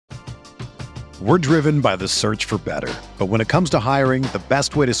We're driven by the search for better. But when it comes to hiring, the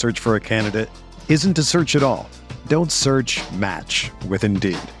best way to search for a candidate isn't to search at all. Don't search, match with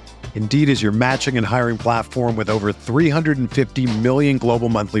Indeed. Indeed is your matching and hiring platform with over 350 million global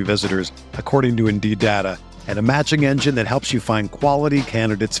monthly visitors, according to Indeed data, and a matching engine that helps you find quality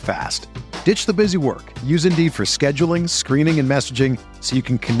candidates fast. Ditch the busy work. Use Indeed for scheduling, screening, and messaging so you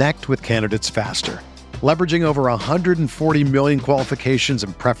can connect with candidates faster. Leveraging over 140 million qualifications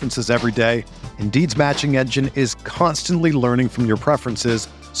and preferences every day, Indeed's matching engine is constantly learning from your preferences,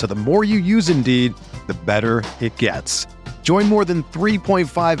 so the more you use Indeed, the better it gets. Join more than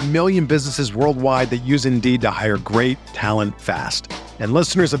 3.5 million businesses worldwide that use Indeed to hire great talent fast. And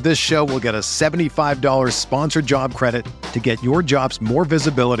listeners of this show will get a $75 sponsored job credit to get your jobs more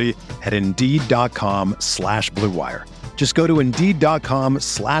visibility at Indeed.com/Blue Wire. Just go to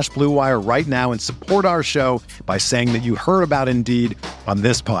Indeed.com/Blue Wire right now and support our show by saying that you heard about Indeed on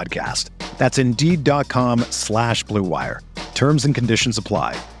this podcast. That's Indeed.com/Blue Wire. Terms and conditions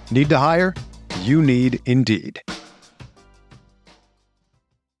apply. Need to hire? You need Indeed.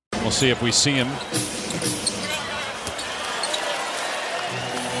 We'll see if we see him.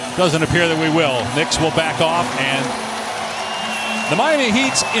 Doesn't appear that we will. Knicks will back off, and the Miami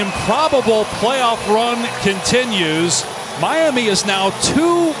Heat's improbable playoff run continues. Miami is now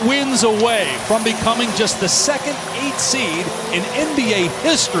 2 wins away from becoming just the second 8 seed in NBA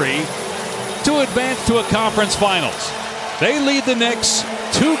history to advance to a conference finals. They lead the Knicks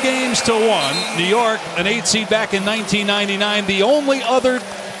 2-1. New York, an 8 seed back in 1999, the only other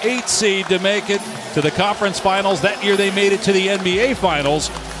 8 seed to make it to the conference finals. That year they made it to the NBA finals.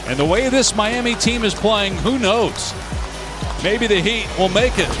 And the way this Miami team is playing, who knows? Maybe the Heat will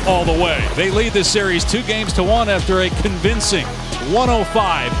make it all the way. They lead this series 2-1 after a convincing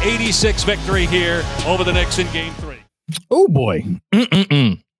 105-86 victory here over the Knicks in Game 3. Oh, boy.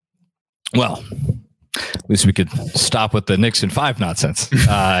 Well, at least we could stop with the Knicks in 5 nonsense,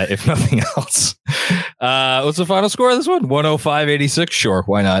 if nothing else. What's the final score of this one? 105-86? Sure,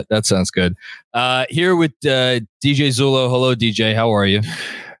 why not? That sounds good. Here with DJ Zullo. Hello, DJ. How are you?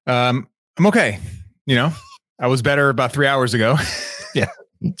 I'm okay. You know, I was better about 3 hours ago. Yeah,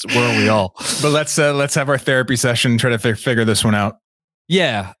 weren't we all? But let's have our therapy session, try to figure this one out.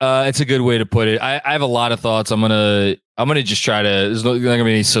 Yeah, it's a good way to put it. I have a lot of thoughts. I'm gonna just try to. There's not gonna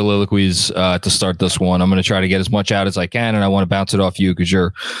be any soliloquies to start this one. I'm gonna try to get as much out as I can, and I want to bounce it off you because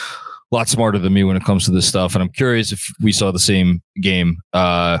you're a lot smarter than me when it comes to this stuff. And I'm curious if we saw the same game.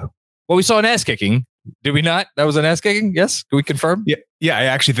 Well, we saw an ass kicking. Did we not? That was an ass kicking. Yes. Can we confirm? Yeah. I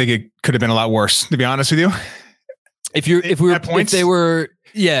actually think it could have been a lot worse, to be honest with you. It's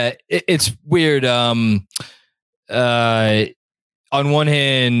weird. On one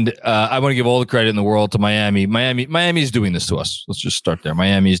hand, I want to give all the credit in the world to Miami. Miami is doing this to us. Let's just start there.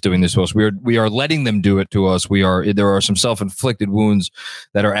 Miami is doing this to us. We are letting them do it to us. There are some self-inflicted wounds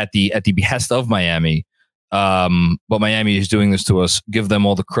that are at the behest of Miami. But Miami is doing this to us. Give them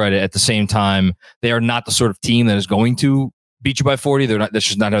all the credit. At the same time, they are not the sort of team that is going to beat you by 40. They're not. That's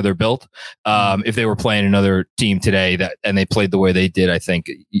just not how they're built. If they were playing another team today and they played the way they did, I think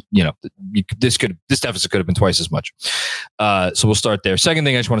this deficit could have been twice as much. So we'll start there. Second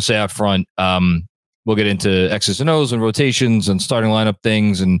thing I just want to say out front. We'll get into X's and O's and rotations and starting lineup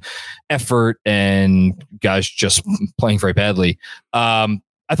things and effort and guys just playing very badly.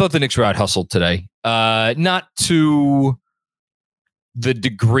 I thought the Knicks were out hustled today. Not to the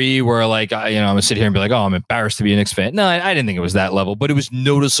degree where I'm gonna sit here and be like, oh, I'm embarrassed to be a Knicks fan. No, I didn't think it was that level, but it was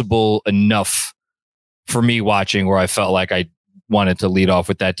noticeable enough for me watching where I felt like I wanted to lead off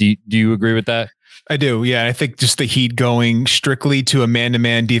with that. Do you agree with that? I do. Yeah. I think just the Heat going strictly to a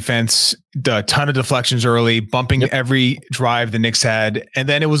man-to-man defense, a ton of deflections early, bumping every drive the Knicks had. And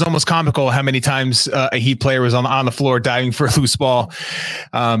then it was almost comical how many times a Heat player was on the floor diving for a loose ball.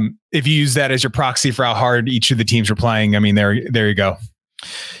 If you use that as your proxy for how hard each of the teams were playing, I mean, there you go.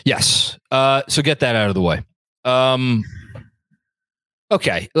 Yes. So get that out of the way.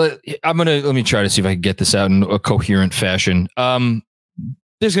 Okay. Let me try to see if I can get this out in a coherent fashion.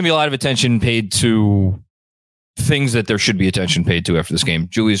 There's going to be a lot of attention paid to things that there should be attention paid to after this game.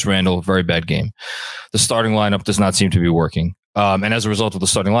 Julius Randle, very bad game. The starting lineup does not seem to be working. And as a result of the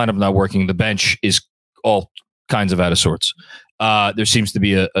starting lineup not working, the bench is all kinds of out of sorts. There seems to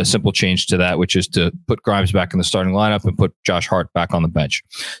be a simple change to that, which is to put Grimes back in the starting lineup and put Josh Hart back on the bench.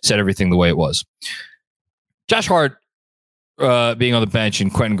 Set everything the way it was. Josh Hart being on the bench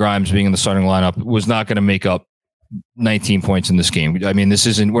and Quentin Grimes being in the starting lineup was not going to make up 19 points in this game. I mean,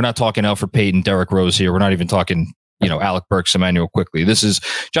 we're not talking Alfred Payton, Derrick Rose here. We're not even talking, Alec Burks, Emmanuel Quickly.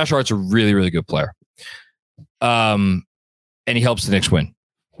 Josh Hart's a really, really good player. And he helps the Knicks win.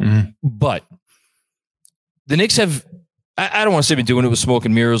 Mm-hmm. But the Knicks have, I don't want to say been doing it with smoke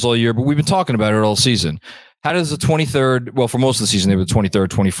and mirrors all year, but we've been talking about it all season. How does the 23rd, well, for most of the season, they were the 23rd,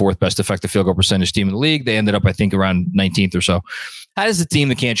 24th best effective field goal percentage team in the league. They ended up, I think, around 19th or so. How does the team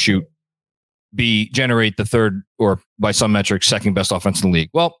that can't shoot generate the third, or by some metrics, second best offense in the league?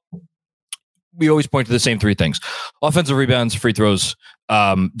 Well, we always point to the same three things: offensive rebounds, free throws,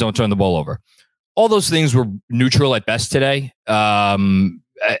 don't turn the ball over. All those things were neutral at best today. But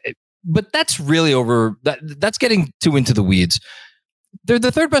that's really over. That's getting too into the weeds. They're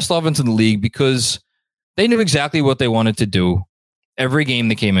the third best offense in the league because they knew exactly what they wanted to do every game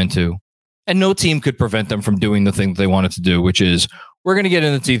they came into, and no team could prevent them from doing the thing that they wanted to do, which is, we're going to get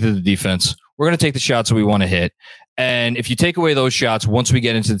in the teeth of the defense. We're going to take the shots that we want to hit. And if you take away those shots, once we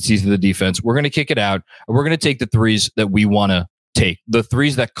get into the teeth of the defense, we're going to kick it out, and we're going to take the threes that we want to take, the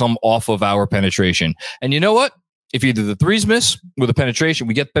threes that come off of our penetration. And you know what? If either the threes miss with a penetration,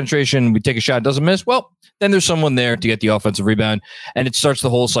 we get the penetration, we take a shot, it doesn't miss, well, then there's someone there to get the offensive rebound, and it starts the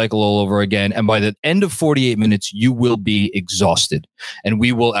whole cycle all over again. And by the end of 48 minutes, you will be exhausted, and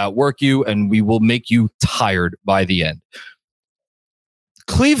we will outwork you, and we will make you tired by the end.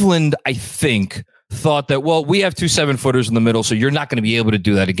 Cleveland, I think, thought that, well, we have 2 7-footers in the middle, so you're not going to be able to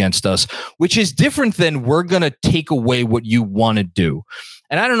do that against us, which is different than, we're going to take away what you want to do.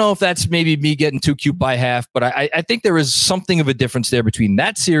 And I don't know if that's maybe me getting too cute by half, but I think there is something of a difference there between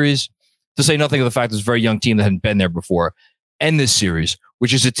that series, to say nothing of the fact it's a very young team that hadn't been there before, and this series,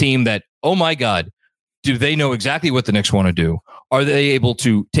 which is a team that, oh my God, do they know exactly what the Knicks want to do? Are they able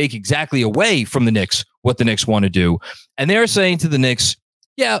to take exactly away from the Knicks what the Knicks want to do? And they're saying to the Knicks,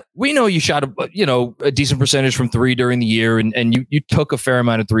 yeah, we know you shot a decent percentage from three during the year, and you took a fair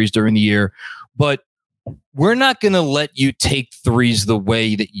amount of threes during the year, but we're not going to let you take threes the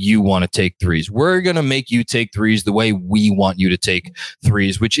way that you want to take threes. We're going to make you take threes the way we want you to take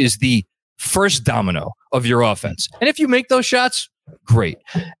threes, which is the first domino of your offense. And if you make those shots, great.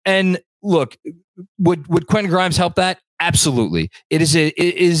 And look, would Quentin Grimes help that? Absolutely. It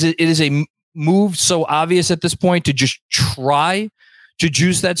is a move so obvious at this point to just try to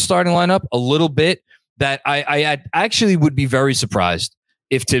juice that starting lineup a little bit that I actually would be very surprised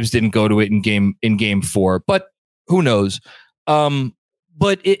if Tibbs didn't go to it in game 4, but who knows?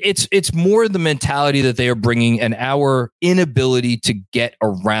 But it's more the mentality that they are bringing, and our inability to get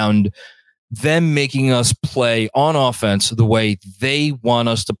around them making us play on offense the way they want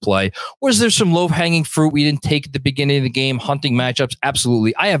us to play. Or is there some low-hanging fruit we didn't take at the beginning of the game, hunting matchups?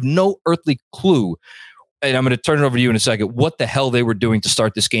 Absolutely. I have no earthly clue, and I'm going to turn it over to you in a second, what the hell they were doing to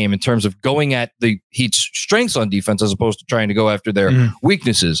start this game in terms of going at the Heat's strengths on defense as opposed to trying to go after their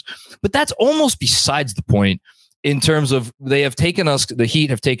weaknesses. But that's almost besides the point in terms of the Heat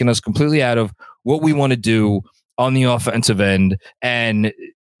have taken us completely out of what we want to do on the offensive end. And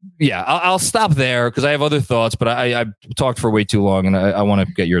yeah, I'll stop there because I have other thoughts, but I've talked for way too long, and I want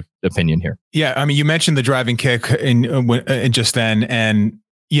to get your opinion here. Yeah, I mean, you mentioned the driving kick in just then, and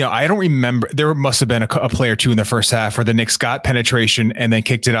I don't remember. There must have been a play or two in the first half where the Knicks got penetration and then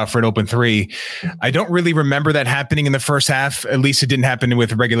kicked it out for an open three. I don't really remember that happening in the first half. At least it didn't happen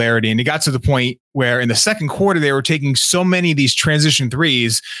with regularity. And it got to the point where in the second quarter, they were taking so many of these transition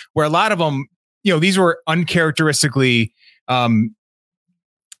threes where a lot of them, these were uncharacteristic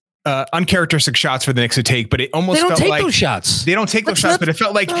shots for the Knicks to take, but it almost felt like those shots. They don't take those shots, but it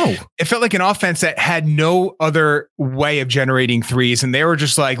felt like an offense that had no other way of generating threes, and they were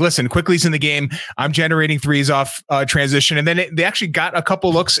just like, "Listen, Quickly's in the game. I'm generating threes off transition," and then they actually got a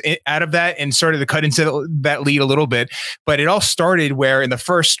couple looks out of that and started to cut into that lead a little bit. But it all started where in the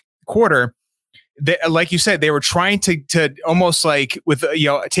first quarter, like you said, they were trying to almost like with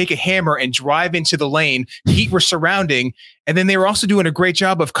take a hammer and drive into the lane. Heat were surrounding, and then they were also doing a great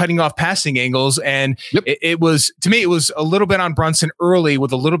job of cutting off passing angles. And it was, to me, it was a little bit on Brunson early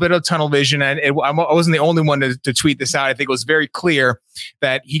with a little bit of tunnel vision. And I wasn't the only one to tweet this out. I think it was very clear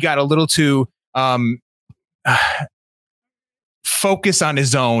that he got a little too focus on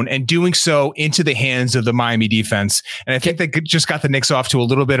his own and doing so into the hands of the Miami defense. And I think they just got the Knicks off to a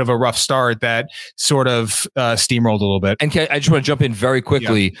little bit of a rough start that sort of steamrolled a little bit. And I just want to jump in very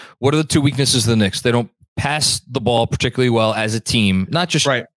quickly. Yeah. What are the two weaknesses of the Knicks? They don't pass the ball particularly well as a team, not just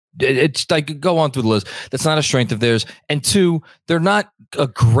right. It's like, go on through the list. That's not a strength of theirs. And two, they're not a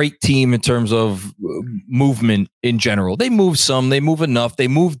great team in terms of movement in general. They move some, they move enough, they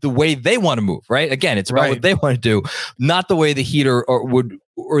move the way they want to move, right? Again, it's about what they want to do, not the way the Heat or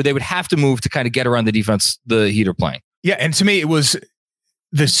they would have to move to kind of get around the defense the Heat are playing. Yeah, and to me, it was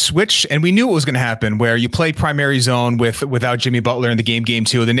the switch, and we knew it was going to happen, where you play primary zone without Jimmy Butler in the game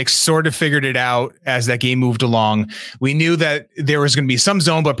 2. The Knicks sort of figured it out as that game moved along. We knew that there was going to be some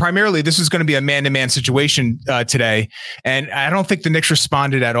zone, but primarily this was going to be a man-to-man situation today. And I don't think the Knicks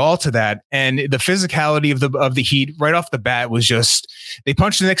responded at all to that. And the physicality of the Heat right off the bat was just, they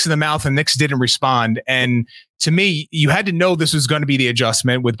punched the Knicks in the mouth and the Knicks didn't respond. And to me, you had to know this was going to be the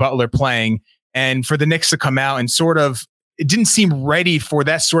adjustment with Butler playing, and for the Knicks to come out and sort of, it didn't seem ready for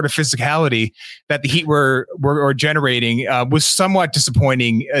that sort of physicality that the Heat were generating, was somewhat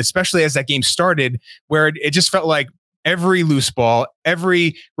disappointing, especially as that game started, where it just felt like every loose ball,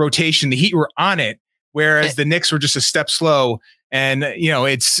 every rotation, the Heat were on it, whereas the Knicks were just a step slow. And,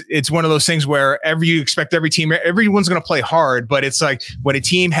 it's one of those things where you expect everyone's going to play hard, but it's like when a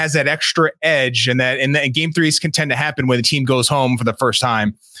team has that extra edge, and game threes can tend to happen when the team goes home for the first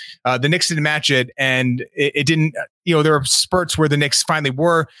time. The Knicks didn't match it, and it didn't, there were spurts where the Knicks finally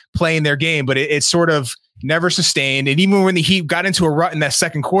were playing their game, but it sort of never sustained. And even when the Heat got into a rut in that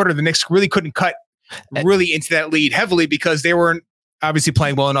second quarter, the Knicks really couldn't cut really into that lead heavily because they weren't obviously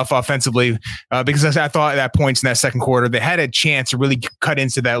playing well enough offensively, because I thought at points in that second quarter, they had a chance to really cut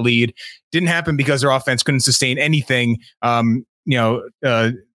into that lead. Didn't happen because their offense couldn't sustain anything, well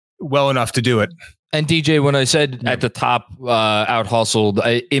enough to do it. And DJ, when I said at the top, out hustled,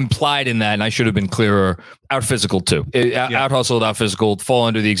 I implied in that, and I should have been clearer, out physical too. Out hustled, out physical, fall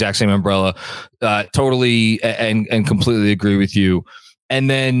under the exact same umbrella. Totally and completely agree with you. And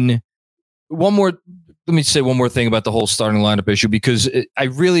then let me say one more thing about the whole starting lineup issue, because I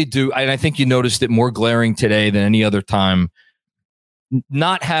really do, and I think you noticed it more glaring today than any other time.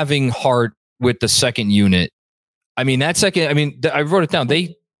 Not having Hart with the second unit. I wrote it down.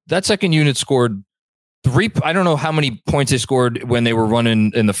 That second unit scored I don't know how many points they scored when they were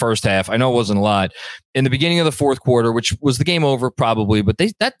running in the first half. I know it wasn't a lot. In the beginning of the fourth quarter, which was the game over probably, but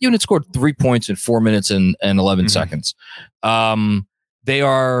that unit scored 3 points in 4 minutes and 11 seconds. They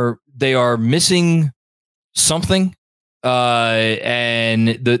are missing something. And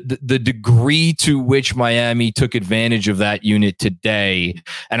the degree to which Miami took advantage of that unit today,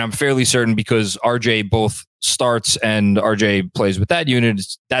 and I'm fairly certain because RJ both starts and RJ plays with that unit,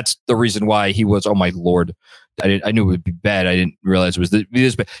 that's the reason why he was, oh my Lord, I knew it would be bad. I didn't realize it was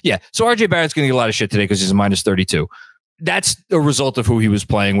this bad. Yeah, so RJ Barrett's going to get a lot of shit today because he's a minus 32. That's a result of who he was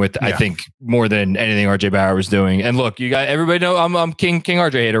playing with, I think, more than anything RJ Barrett was doing. And look, you got everybody know I'm King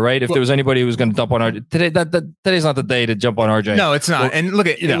RJ hater, right? If there was anybody who was going to dump on RJ today, today's not the day to jump on RJ. No, it's not. Well, and look,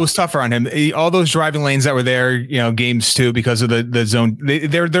 it was tougher on him. All those driving lanes that were there, games too, because of the zone,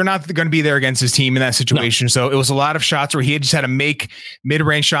 they're not going to be there against his team in that situation. No. So it was a lot of shots where he just had to make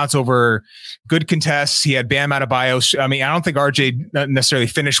mid-range shots over good contests. He had Bam Adebayo. I mean, I don't think RJ necessarily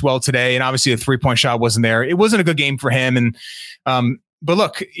finished well today, and obviously the 3-point shot wasn't there. It wasn't a good game for him. And but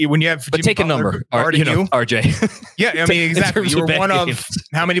look, when you have Jimmy take Butler, a number, RJ. Yeah, I mean, exactly. You were one of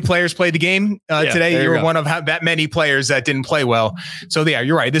how many players played the game today? You were one of that many players that didn't play well. So yeah,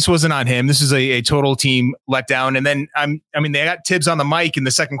 you're right. This wasn't on him. This is a total team letdown. And then they got Tibbs on the mic in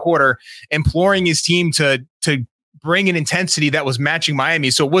the second quarter, imploring his team to bring an intensity that was matching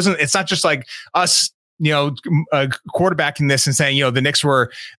Miami. So it's not just like us, quarterbacking this and saying, the Knicks were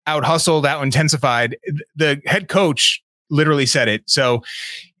out hustled, out intensified. The head coach literally said it. So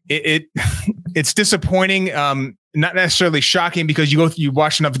it's disappointing. Not necessarily shocking, because you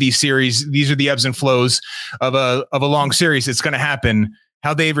watch enough of these series. These are the ebbs and flows of a long series. It's going to happen.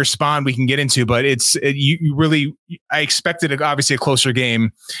 How they respond, we can get into, but I expected obviously a closer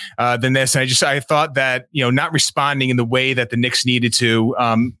game than this. And I thought that, not responding in the way that the Knicks needed to,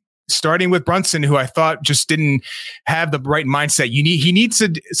 starting with Brunson, who I thought just didn't have the right mindset. He needs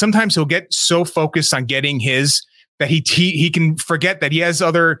to, sometimes he'll get so focused on getting his, that he can forget that he has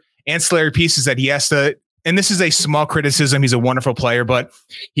other ancillary pieces that he has to, and this is a small criticism. He's a wonderful player, but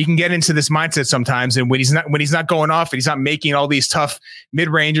he can get into this mindset sometimes. And when he's not going off and he's not making all these tough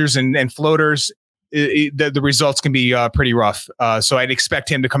mid-rangers and floaters, the results can be pretty rough. So I'd expect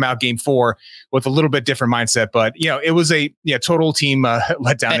him to come out game 4 with a little bit different mindset, but it was a total team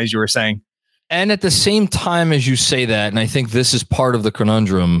letdown, as you were saying. And at the same time as you say that, and I think this is part of the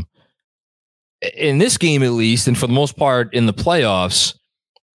conundrum in this game, at least, and for the most part in the playoffs,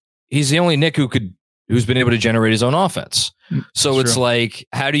 he's the only Knick who's been able to generate his own offense. So it's like,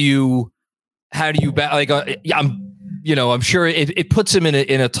 how do you I'm sure it puts him in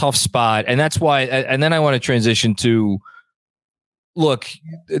a tough spot. And that's why, and then I want to transition to, look,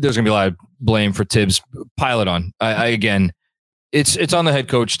 there's going to be a lot of blame for Tibbs. Pile it on. Again, it's on the head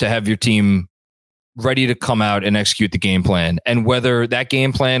coach to have your team ready to come out and execute the game plan. And whether that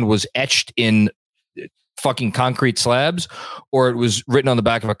game plan was etched in fucking concrete slabs or it was written on the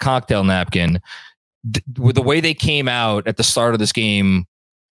back of a cocktail napkin. With the way they came out at the start of this game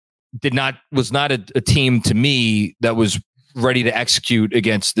was not a team to me that was ready to execute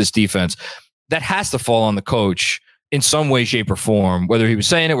against this defense. That has to fall on the coach in some way, shape, or form, whether he was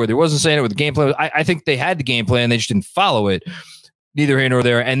saying it, whether he wasn't saying it, with the game plan. I think they had the game plan. They just didn't follow it. Neither here nor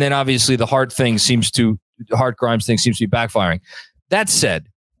there. And then obviously the Hart Grimes thing seems to be backfiring. That said,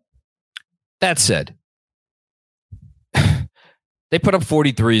 they put up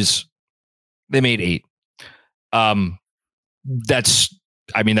 43s. They made 8. That's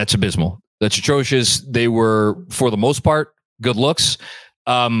abysmal. That's atrocious. They were, for the most part, good looks.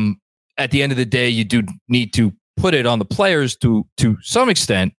 At the end of the day, you do need to put it on the players to some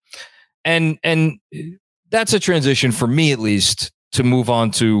extent. And that's a transition for me, at least, to move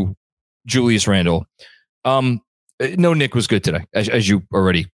on to Julius Randle. No, Nick was good today, as you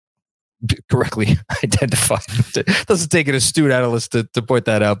already correctly identified. It doesn't take an astute analyst to point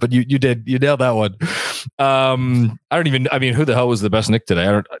that out, but you nailed that one. Who the hell was the best Nick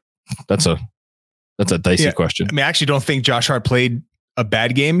today? That's a dicey question. I actually don't think Josh Hart played a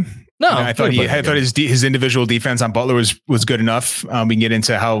bad game. No, I thought his individual defense on Butler was good enough. We can get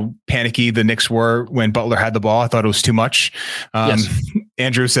into how panicky the Knicks were when Butler had the ball. I thought it was too much. Yes.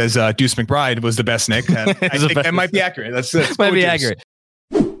 Andrew says Deuce McBride was the best Nick. I think that might be accurate. That's might be accurate.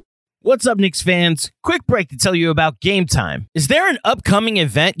 What's up, Knicks fans? Quick break to tell you about Game Time. Is there an upcoming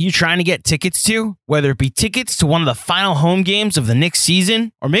event you're trying to get tickets to? Whether it be tickets to one of the final home games of the Knicks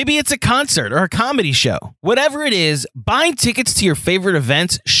season, or maybe it's a concert or a comedy show. Whatever it is, buying tickets to your favorite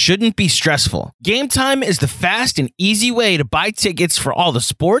events shouldn't be stressful. Game Time is the fast and easy way to buy tickets for all the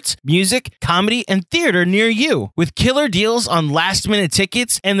sports, music, comedy, and theater near you. With killer deals on last-minute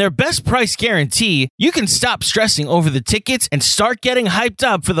tickets and their best price guarantee, you can stop stressing over the tickets and start getting hyped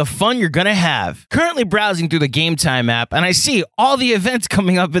up for the fun you're gonna have. Currently browsing through the Game Time app, and I see all the events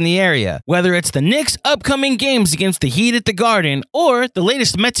coming up in the area. Whether it's the Knicks' upcoming games against the Heat at the Garden, or the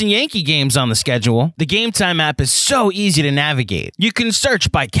latest Mets and Yankee games on the schedule, the Game Time app is so easy to navigate. You can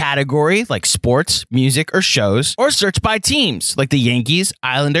search by category, like sports, music, or shows, or search by teams, like the Yankees,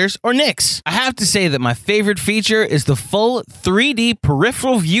 Islanders, or Knicks. I have to say that my favorite feature is the full 3D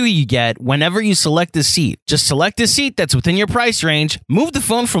peripheral view you get whenever you select a seat. Just select a seat that's within your price range, move the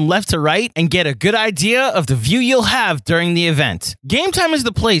phone from left to right, and get a good idea of the view you'll have during the event. Game Time is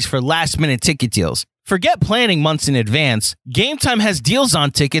the place for last-minute ticket deals. Forget planning months in advance. Game Time has deals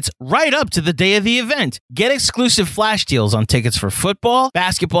on tickets right up to the day of the event. Get exclusive flash deals on tickets for football,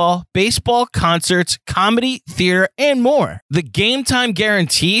 basketball, baseball, concerts, comedy, theater, and more. The Game Time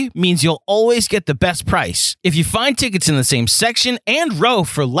guarantee means you'll always get the best price. If you find tickets in the same section and row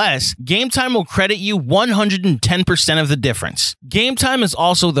for less, Game Time will credit you 110% of the difference. Game Time is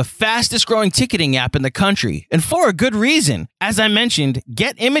also the fastest growing ticketing app in the country, and for a good reason. As I mentioned,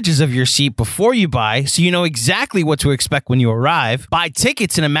 get images of your seat before you buy so you know exactly what to expect when you arrive. Buy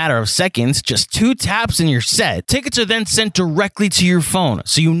tickets in a matter of seconds, just 2 taps and you're set. Tickets are then sent directly to your phone,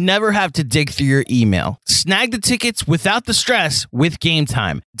 so you never have to dig through your email. Snag the tickets without the stress with Game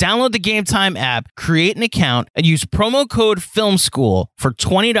Time. Download the Game Time app, create an account, and use promo code FILMSCHOOL for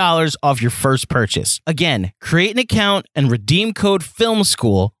 $20 off your first purchase. Again, create an account and redeem code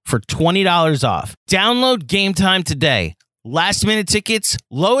FILMSCHOOL for $20 off. Download Game Time today. Last minute tickets,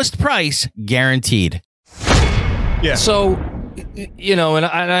 lowest price, guaranteed. Yeah. So, and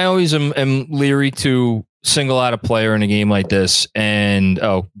I always am leery to single out a player in a game like this. And,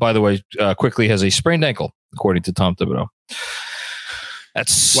 by the way, Quickly has a sprained ankle, according to Tom Thibodeau.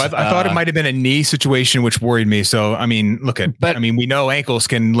 That's. Well, I thought it might have been a knee situation, which worried me. So, we know ankles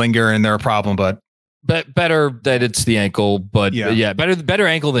can linger and they're a problem, but. Better that it's the ankle, but better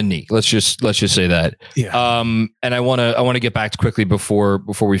ankle than knee. Let's just say that. Yeah. And I want to get back to Quickly before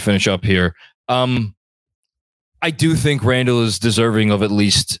we finish up here. I do think Randle is deserving of at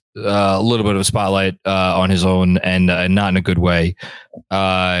least a little bit of a spotlight on his own, and not in a good way.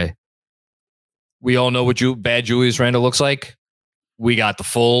 We all know what bad Julius Randle looks like. We got the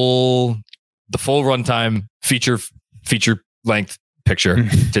full runtime feature length picture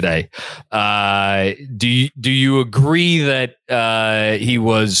today. Do you agree that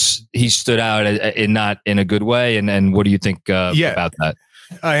he stood out in not in a good way? And what do you think about that?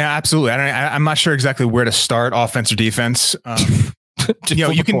 Yeah, absolutely. I'm not sure exactly where to start, offense or defense.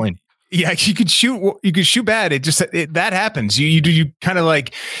 You can. Yeah, you could shoot bad. That happens. You kind of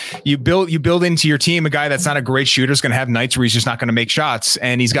like you build into your team a guy that's not a great shooter is going to have nights where he's just not going to make shots,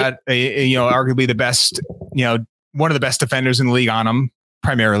 and he's got arguably the best, one of the best defenders in the league on him.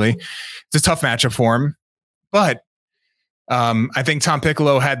 Primarily, it's a tough matchup for him, but I think Tom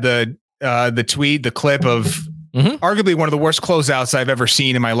Piccolo had the the tweet, the clip of arguably one of the worst closeouts I've ever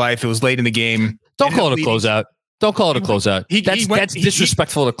seen in my life. It was late in the game. Don't call it a closeout. Don't call it a closeout. That's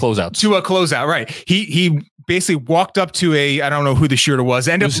disrespectful to closeouts. To a closeout, right? He basically walked up to I don't know who the shooter was.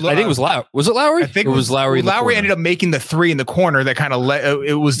 I think it was Lowry. Was it Lowry? I think it was Lowry. Lowry ended up making the three in the corner that kind of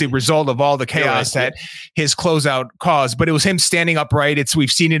it was the result of all the chaos that his closeout caused. But it was him standing upright.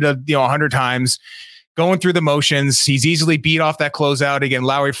 We've seen it 100 times. Going through the motions, he's easily beat off that closeout. Again,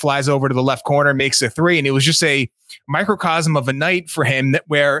 Lowry flies over to the left corner, makes a three, and it was just a microcosm of a night for him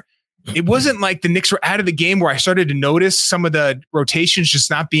where it wasn't like the Knicks were out of the game, where I started to notice some of the rotations just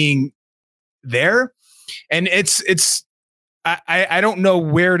not being there. And I don't know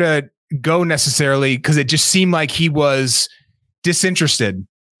where to go necessarily, because it just seemed like he was disinterested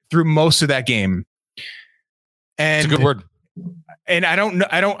through most of that game. And it's a good word. And I don't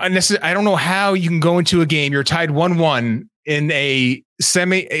know how you can go into a game, you're tied 1-1 in a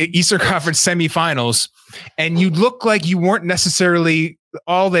Eastern Conference semifinals, and you look like you weren't necessarily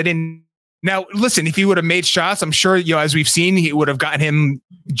all that in. Now, listen, if he would have made shots, I'm sure, as we've seen, he would have gotten him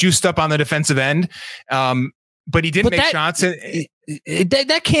juiced up on the defensive end. But he didn't make shots.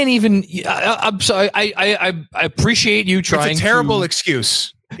 That can't even. I'm sorry. I appreciate you trying. It's a terrible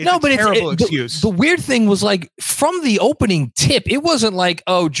excuse. The weird thing was, like, from the opening tip, it wasn't like,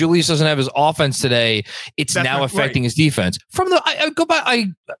 oh, Julius doesn't have his offense today. That's now affecting his defense. From the, I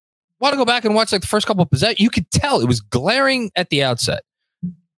want to go back and watch like the first couple of possessions. You could tell it was glaring at the outset.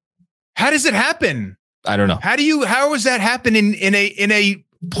 How does it happen? I don't know. How does that happen in a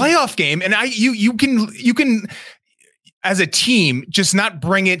playoff game? And you can as a team just not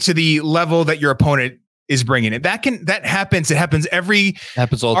bring it to the level that your opponent is bringing it. That happens. It happens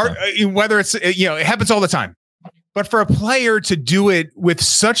all the time. Whether it's, it happens all the time. But for a player to do it with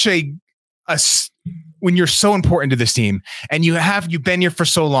such when you're so important to this team, and you've been here for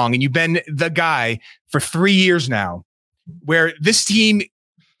so long, and you've been the guy for 3 years now, where this team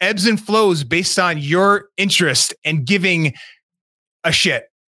ebbs and flows based on your interest and giving a shit.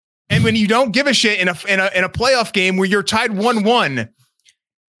 And when you don't give a shit in a playoff game where you're tied 1-1,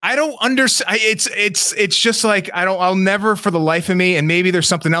 I don't understand. It's just like, I'll never for the life of me. And maybe there's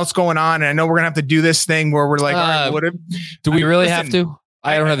something else going on. And I know we're going to have to do this thing where we're like, all right, do we really have to?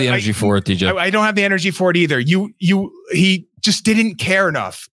 I don't have the energy for it, DJ. I don't have the energy for it either. He just didn't care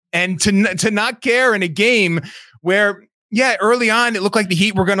enough. And to not care in a game where, early on, it looked like the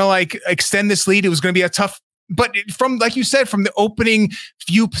Heat were going to extend this lead. It was going to be a tough, but from, like you said, from the opening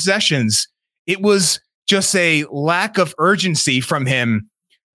few possessions, it was just a lack of urgency from him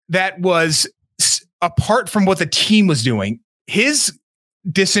that was apart from what the team was doing. His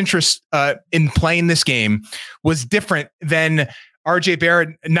disinterest in playing this game was different than RJ Barrett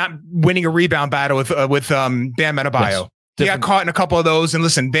not winning a rebound battle with Bam Adebayo. Yes. He got caught in a couple of those, and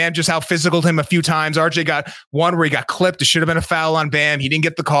listen, Bam just out-physicaled him a few times. RJ got one where he got clipped. It should have been a foul on Bam. He didn't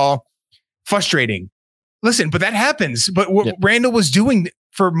get the call. Frustrating. Listen, but that happens. But what Randall was doing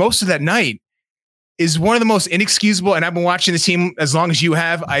for most of that night is one of the most inexcusable, and I've been watching the team as long as you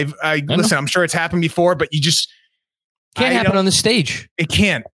have. Listen, I'm sure it's happened before, but you just can't happen on the stage. It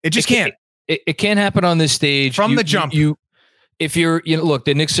can't. It just can't. It can't happen on this stage. From the jump. If you're, look,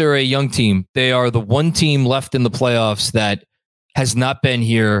 the Knicks are a young team. They are the one team left in the playoffs that has not been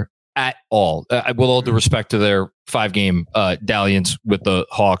here at all. With all due respect to their 5-game dalliance with the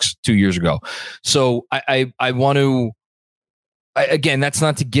Hawks 2 years ago. So I want to, again, that's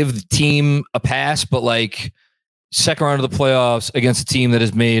not to give the team a pass, but like second round of the playoffs against a team that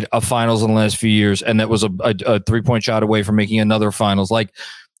has made a finals in the last few years, and that was a 3-point shot away from making another finals. Like,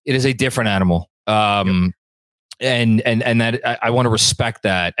 it is a different animal. And that I want to respect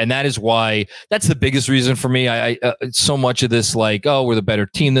that. And that is why that's the biggest reason for me. I so much of this, like, oh, we're the better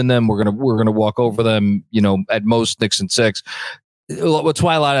team than them. We're going to walk over them, at most Knicks in 6. That's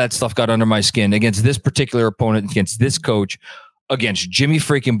why a lot of that stuff got under my skin against this particular opponent, against this coach, against Jimmy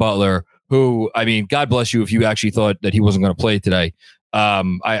freaking Butler, who, I mean, God bless you if you actually thought that he wasn't going to play today.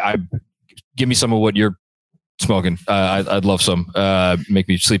 I give me some of what you're smoking. I'd love some, make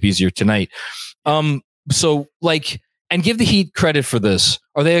me sleep easier tonight. So, and give the Heat credit for this.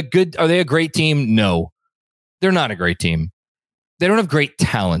 Are they a great team? No, they're not a great team. They don't have great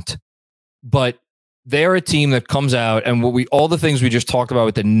talent, but they're a team that comes out, and all the things we just talked about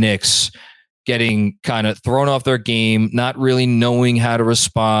with the Knicks getting kind of thrown off their game, not really knowing how to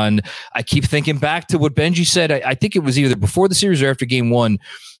respond. I keep thinking back to what Benji said. I think it was either before the series or after game 1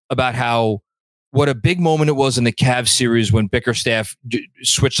 about what a big moment it was in the Cavs series when Bickerstaff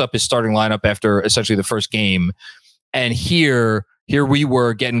switched up his starting lineup after essentially the first game. And here here we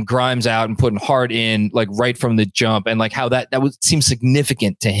were getting Grimes out and putting Hart in like right from the jump, and like how that would seem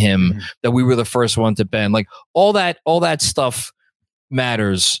significant to him that we were the first one to bend. Like all that stuff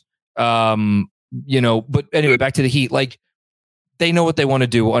matters. But anyway, back to the Heat. Like they know what they want to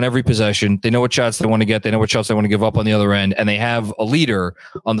do on every possession. They know what shots they want to get. They know what shots they want to give up on the other end, and they have a leader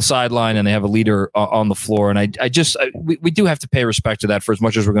on the sideline and they have a leader on the floor. And we do have to pay respect to that for as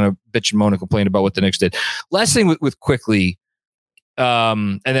much as we're going to bitch and moan and complain about what the Knicks did. Last thing with quickly.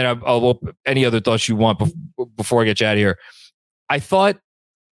 And then I'll any other thoughts you want before I get you out of here. I thought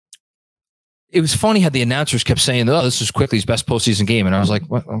it was funny how the announcers kept saying, "Oh, this is Quickly's best postseason game," and I was like,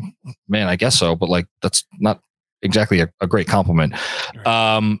 "Well, man, I guess so." But like, that's not exactly a great compliment.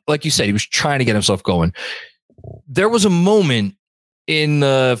 Like you said, he was trying to get himself going. There was a moment in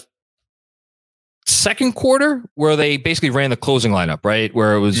the second quarter where they basically ran the closing lineup, right?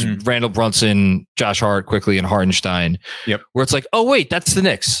 Where it was Randall Brunson, Josh Hart, Quickly, and Hartenstein. Yep. Where it's like, oh wait, that's the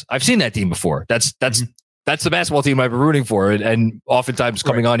Knicks. I've seen that team before. That's the basketball team I've been rooting for, and oftentimes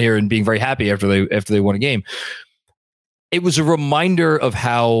coming on here and being very happy after they won a game. It was a reminder of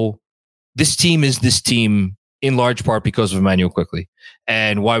how this team is this team in large part because of Immanuel Quickley,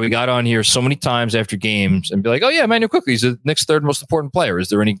 and why we got on here so many times after games and be like, oh yeah, Immanuel Quickley is the Knicks' third most important player. Is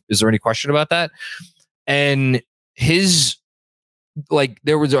there any question about that? And his, like,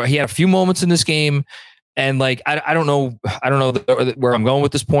 he had a few moments in this game, and like, I don't know where I'm going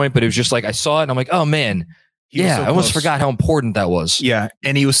with this point, but it was just like, I saw it and I'm like, oh man, I almost forgot how important that was. Yeah.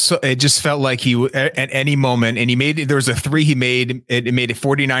 And it just felt like he at any moment, and there was a three he made, it made it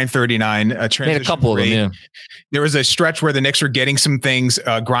 49-39, a transition. Made a couple rate. of them, yeah. There was a stretch where the Knicks were getting some things.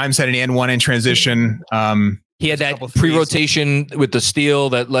 Grimes had an and one in transition. He had that pre-rotation with the steal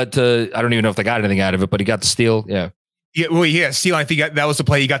that led to, I don't even know if they got anything out of it, but he got the steal. Yeah. Yeah, well, yeah, steal. I think that was the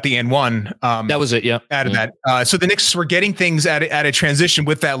play. He got the and one. That was it. Yeah. Out of that. So the Knicks were getting things at a transition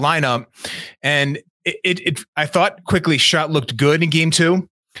with that lineup, and I thought Quickly shot looked good in game 2.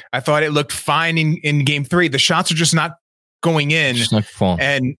 I thought it looked fine in game 3. The shots are just not going in. Just not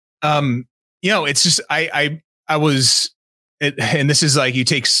falling. And it's just I was, and this is like you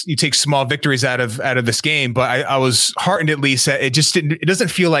take small victories out of this game, but I was heartened at least that it doesn't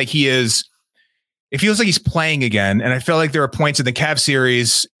feel like he is. It feels like he's playing again, and I felt like there were points in the Cavs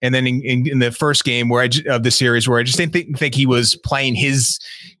series and then in the first game of the series where I just didn't think he was playing his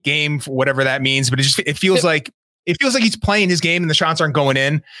game, for whatever that means. But it feels like he's playing his game and the shots aren't going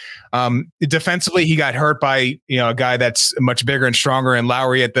in. Defensively, he got hurt by a guy that's much bigger and stronger, and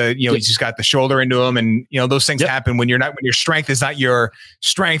Lowry at the he's just got the shoulder into him, and those things happen when your strength is not your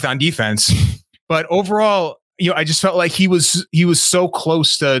strength on defense. But overall, I just felt like he was so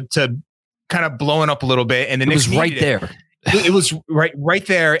close to kind of blowing up a little bit, and the Knicks was right there. It was right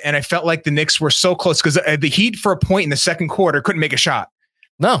there, and I felt like the Knicks were so close because the Heat for a point in the second quarter couldn't make a shot.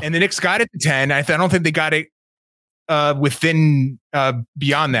 No, and the Knicks got it to 10. I don't think they got it within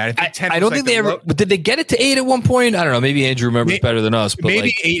beyond that. I think 10. I don't think they ever. But did they get it to 8 at one point? I don't know. Maybe Andrew remembers better than us. But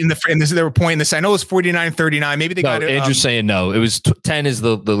maybe 8 they were pointing this. I know it was 49-39. Maybe they got it. Andrew's saying no. It was 10 is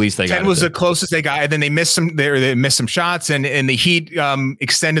the least they got. 10 was the closest they got, and then they missed some. They missed some shots, and the Heat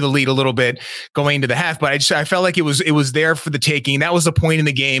extended the lead a little bit going into the half. But I felt like it was there for the taking. That was the point in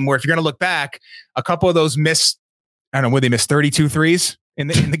the game where if you're going to look back, a couple of those missed. I don't know, would they miss 32 threes in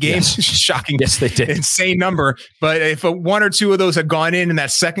the game? Yes. Shocking. Yes, they did. Insane number. But if one or two of those had gone in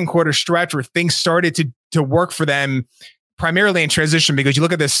that second quarter stretch where things started to work for them, primarily in transition, because you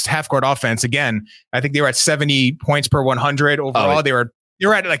look at this half court offense again, I think they were at 70 points per 100 overall. They were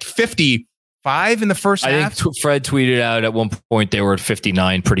at like 55 in the first half. I think Fred tweeted out at one point they were at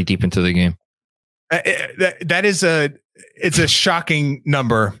 59 pretty deep into the game. That is it's a shocking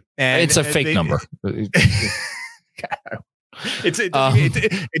number. And it's a fake number.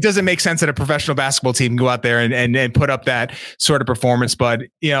 It doesn't make sense that a professional basketball team can go out there and put up that sort of performance. But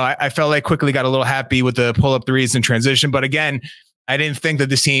I felt like Quickly got a little happy with the pull up threes in transition. But again, I didn't think that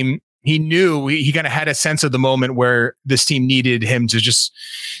this team. He knew he kind of had a sense of the moment where this team needed him to just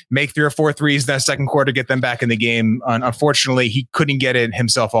make 3 or 4 threes in that second quarter, get them back in the game. Unfortunately, he couldn't get it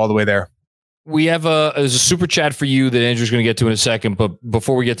himself all the way there. We have there's a super chat for you that Andrew's going to get to in a second. But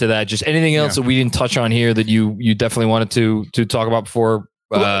before we get to that, just anything else that we didn't touch on here that you definitely wanted to talk about before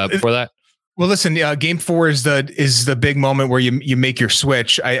that? Well, listen, game 4 is the big moment where you make your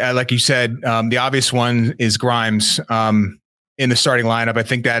switch. I like you said, the obvious one is Grimes in the starting lineup. I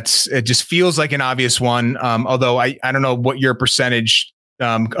think it just feels like an obvious one. Although I don't know what your percentage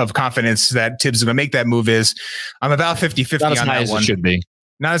of confidence that Tibbs is going to make that move is. I'm about 50-50 on that one. It should be.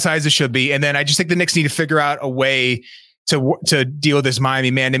 Not as high as it should be. And then I just think the Knicks need to figure out a way to deal with this Miami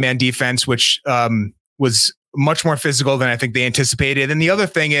man-to-man defense, which was much more physical than I think they anticipated. And the other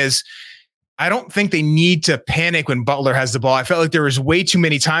thing is, I don't think they need to panic when Butler has the ball. I felt like there was way too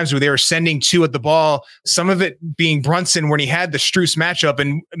many times where they were sending two at the ball, some of it being Brunson when he had the Strus matchup.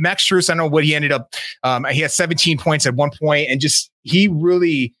 And Max Strus, I don't know what he ended up. He had 17 points at one point, and he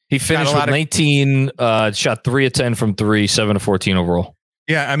finished with 19, shot 3 of 10 from 3, 7 of 14 overall.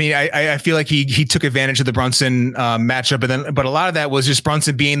 Yeah, I mean, I feel like he took advantage of the Brunson matchup, but a lot of that was just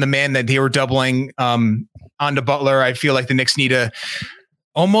Brunson being the man that they were doubling onto Butler. I feel like the Knicks need to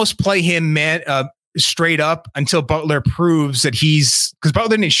almost play him straight up until Butler proves that because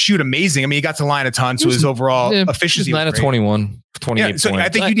Butler didn't shoot amazing. I mean, he got to line a ton, so his overall efficiency 9 of 21, 28 so points. I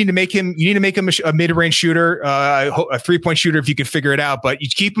think you need to make him a mid-range shooter, a 3-point shooter if you can figure it out. But you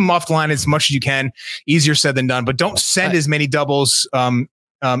keep him off the line as much as you can. Easier said than done. But don't send as many doubles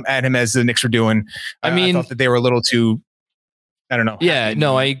at him as the Knicks were doing. I thought that they were a little too. I don't know. Yeah,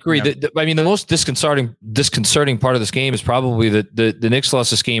 no, I agree. I mean, the most disconcerting part of this game is probably that the Knicks lost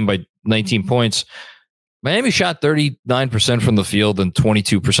this game by 19 points. Miami shot 39% from the field and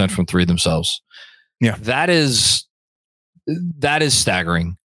 22% from three themselves. Yeah, that is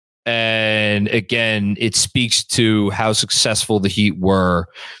staggering. And again, it speaks to how successful the Heat were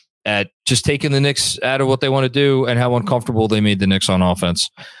at just taking the Knicks out of what they want to do and how uncomfortable they made the Knicks on offense.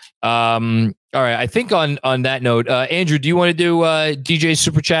 All right. I think on that note, Andrew, do you want to do DJ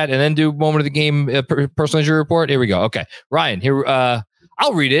Super Chat and then do moment of the game personal injury report? Here we go. Okay. Ryan, here,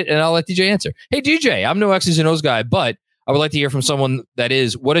 I'll read it and I'll let DJ answer. Hey, DJ, I'm no X's and O's guy, but I would like to hear from someone that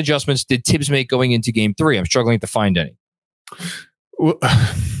is, what adjustments did Tibbs make going into game 3? I'm struggling to find any.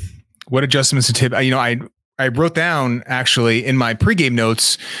 What adjustments did Tibbs? I wrote down actually in my pregame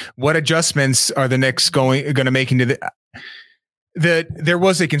notes, what adjustments are the Knicks going to make into there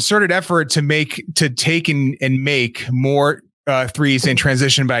was a concerted effort to take and make more threes in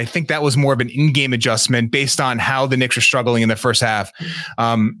transition, but I think that was more of an in-game adjustment based on how the Knicks were struggling in the first half.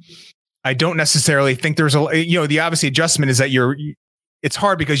 I don't necessarily think there's the obvious adjustment is that it's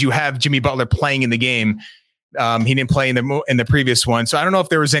hard because you have Jimmy Butler playing in the game. He didn't play in the previous one. So I don't know if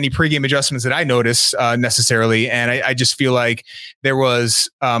there was any pregame adjustments that I noticed necessarily. And I just feel like there was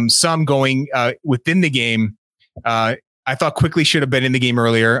some going within the game. I thought Quickly should have been in the game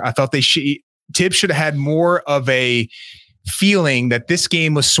earlier. I thought Tibbs should have had more of a feeling that this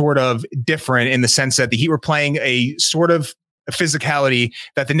game was sort of different in the sense that the Heat were playing a sort of physicality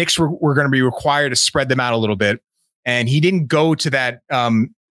that the Knicks were going to be required to spread them out a little bit. And he didn't go to that,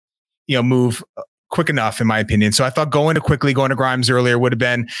 move quick enough, in my opinion. So I thought going to Grimes earlier would have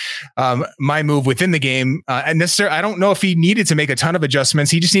been my move within the game. And necessarily, I don't know if he needed to make a ton of adjustments.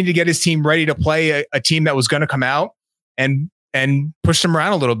 He just needed to get his team ready to play a team that was going to come out and push them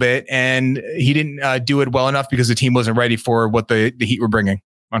around a little bit. And he didn't do it well enough because the team wasn't ready for what the Heat were bringing,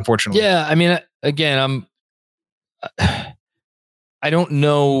 unfortunately. Yeah. I mean, again, I don't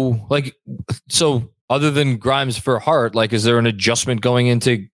know, so other than Grimes for Hart, is there an adjustment going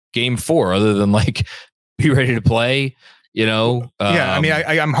into game 4 other than be ready to play, Yeah. I mean,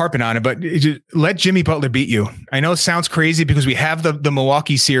 I'm harping on it, but let Jimmy Butler beat you. I know it sounds crazy because we have the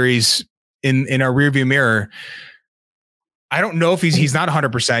Milwaukee series in our rearview mirror. I don't know if he's not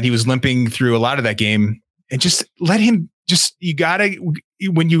 100%. He was limping through a lot of that game, and just let him. You gotta,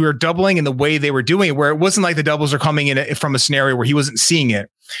 when you were doubling in the way they were doing it, where it wasn't like the doubles are coming in from a scenario where he wasn't seeing it.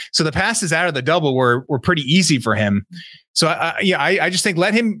 So the passes out of the double were pretty easy for him. So I just think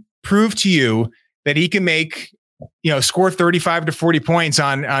let him prove to you that he can make, score 35 to 40 points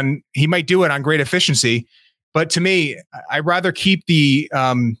on. He might do it on great efficiency, but to me, I'd rather keep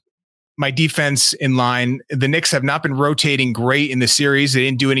my defense in line. The Knicks have not been rotating great in the series. They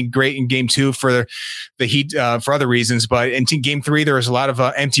didn't do any great in game 2 for the Heat for other reasons. But in game 3, there was a lot of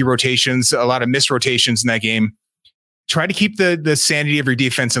empty rotations, a lot of missed rotations in that game. Try to keep the sanity of your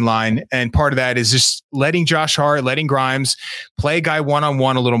defense in line. And part of that is just letting Josh Hart, letting Grimes play a guy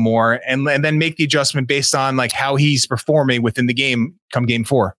one-on-one a little more and then make the adjustment based on how he's performing within the game come game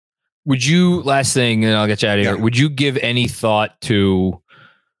 4. Would you, last thing, and I'll get you out of here. Would you give any thought to,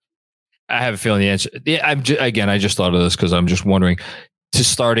 I have a feeling the answer. Yeah, I just thought of this because I'm just wondering, to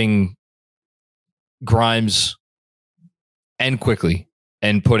starting Grimes and Quickly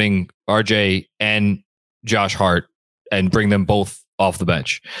and putting RJ and Josh Hart and bring them both off the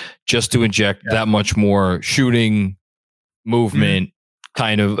bench just to inject that much more shooting, movement,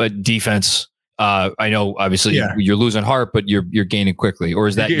 kind of a defense. I know obviously you're losing Hart, but you're gaining Quickly, or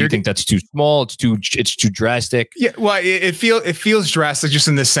is that you think that's too small? It's too drastic. Yeah. Well, it feels drastic just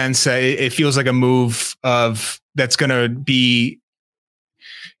in the sense that it feels like a move that's going to be,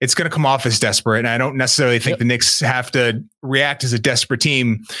 it's going to come off as desperate. And I don't necessarily think the Knicks have to react as a desperate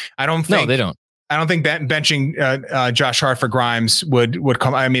team. I don't think. No, they don't. I don't think benching Josh Hart for Grimes would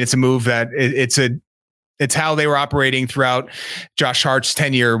come. I mean, it's a move that it's how they were operating throughout Josh Hart's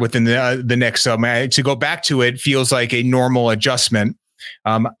tenure within the Knicks. So to go back to it feels like a normal adjustment.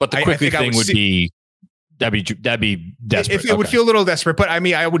 But the quickly thing would be that'd be desperate. It would feel a little desperate, but I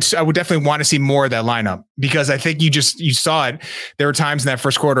mean, I would definitely want to see more of that lineup, because I think you saw it. There were times in that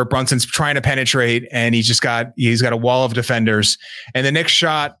first quarter, Brunson's trying to penetrate, and he's got a wall of defenders, and the Knicks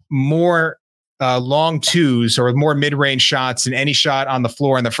shot more long twos or more mid-range shots than any shot on the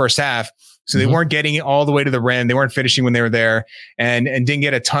floor in the first half. So they weren't getting all the way to the rim. They weren't finishing when they were there, and didn't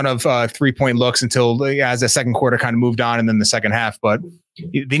get a ton of 3-point looks until as the second quarter kind of moved on, and then the second half. But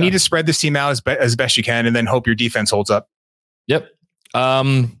they need to spread this team out as best you can, and then hope your defense holds up. Yep.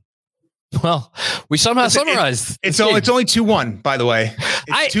 Well, we somehow summarized. It's only 2-1, by the way.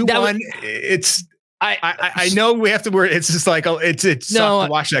 It's 2-1. I know we have to. It's just like it's tough to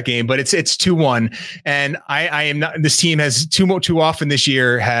watch that game, but it's 2-1, and I am not. This team has too often this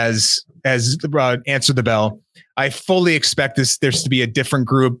year has answered the bell. I fully expect there's to be a different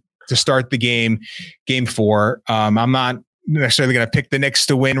group to start the game 4. I'm not necessarily going to pick the Knicks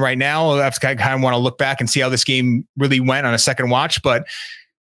to win right now. I kind of want to look back and see how this game really went on a second watch, but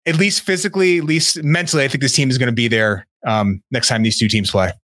at least physically, at least mentally, I think this team is going to be there next time these two teams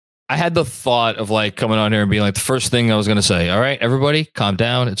play. I had the thought of like coming on here and being like, the first thing I was going to say, all right, everybody calm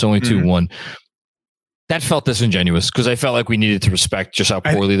down. It's only 2-1. That felt disingenuous because I felt like we needed to respect just how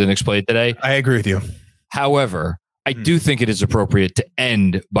poorly the Knicks played today. I agree with you. However, I do think it is appropriate to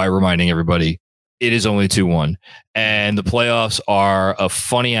end by reminding everybody it is only 2-1, and the playoffs are a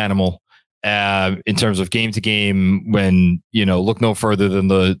funny animal in terms of game to game. When look no further than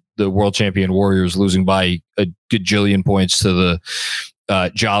the world champion Warriors losing by a gajillion points to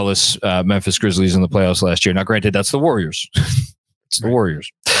the jawless Memphis Grizzlies in the playoffs last year. Now, granted, that's the Warriors. It's the Warriors,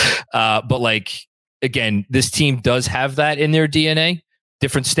 but like. Again, this team does have that in their DNA.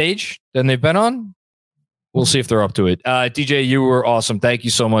 Different stage than they've been on. We'll see if they're up to it. DJ, you were awesome. Thank you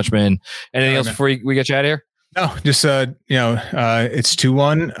so much, man. Anything else before we get you out of here? No, just it's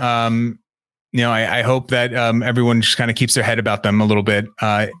 2-1. I hope that everyone just kind of keeps their head about them a little bit.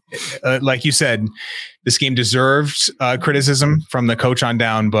 Like you said, this game deserves criticism from the coach on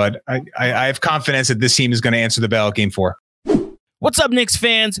down, but I have confidence that this team is going to answer the bell at game 4. What's up, Knicks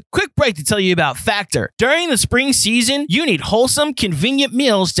fans? Quick break to tell you about Factor. During the spring season, you need wholesome, convenient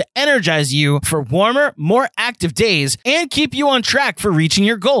meals to energize you for warmer, more active days and keep you on track for reaching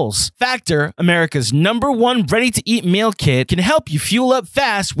your goals. Factor, America's #1 ready-to-eat meal kit, can help you fuel up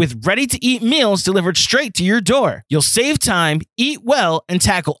fast with ready-to-eat meals delivered straight to your door. You'll save time, eat well, and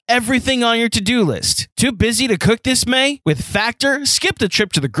tackle everything on your to-do list. Too busy to cook this May? With Factor, skip the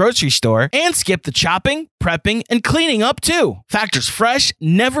trip to the grocery store and skip the chopping, prepping, and cleaning up too. Factor's fresh,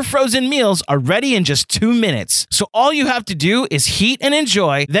 never frozen meals are ready in just 2 minutes. So all you have to do is heat and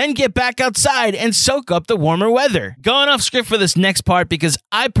enjoy, then get back outside and soak up the warmer weather. Going off script for this next part because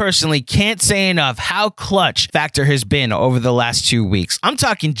I personally can't say enough how clutch Factor has been over the last 2 weeks. I'm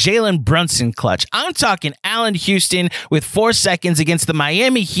talking Jalen Brunson clutch. I'm talking Allen Houston with 4 seconds against the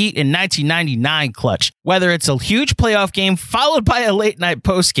Miami Heat in 1999 clutch. Whether it's a huge playoff game followed by a late night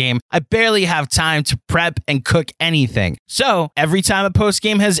post game, I barely have time to prep and cook anything. So every time a post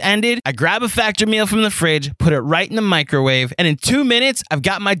game has ended, I grab a Factor meal from the fridge, put it right in the microwave, and in 2 minutes, I've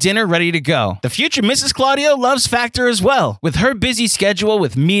got my dinner ready to go. The future Mrs. Claudio loves Factor as well. With her busy schedule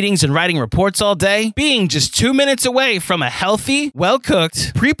with meetings and writing reports all day, being just 2 minutes away from a healthy,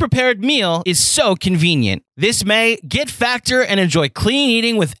 well-cooked, pre-prepared meal is so convenient. This May, get Factor and enjoy clean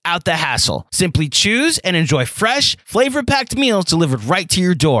eating without the hassle. Simply choose and enjoy fresh, flavor-packed meals delivered right to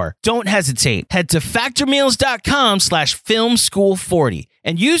your door. Don't hesitate. Head to factormeals.com/filmschool40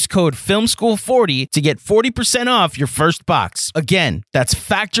 and use code FilmSchool40 to get 40% off your first box. Again, that's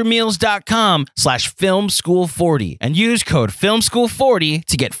factormeals.com/filmschool40 and use code FilmSchool40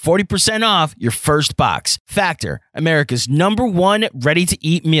 to get 40% off your first box. Factor, America's #1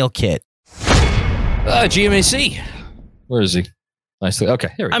 ready-to-eat meal kit. GMAC. Where is he? Nicely. Okay,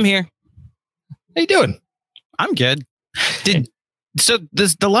 here we go. I'm here. How you doing? I'm good. So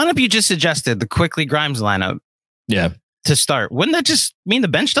the lineup you just suggested, the Quickly Grimes lineup, to start, wouldn't that just mean the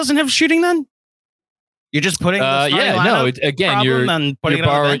bench doesn't have shooting then? You're just putting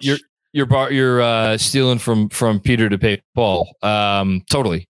you're stealing from Peter to pay Paul.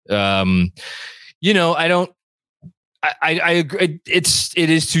 Totally. I agree. It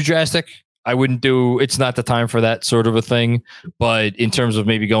is too drastic. I wouldn't do. It's not the time for that sort of a thing. But in terms of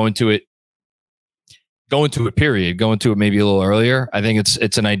maybe going to it maybe a little earlier. I think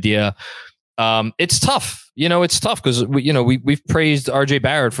it's an idea. It's tough. It's tough because we've praised RJ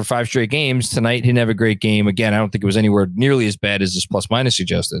Barrett for 5 straight games. Tonight he didn't have a great game. Again, I don't think it was anywhere nearly as bad as this plus minus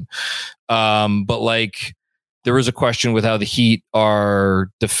suggested. But like, there is a question with how the Heat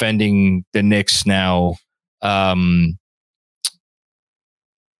are defending the Knicks now. I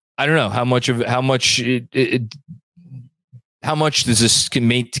don't know how much does this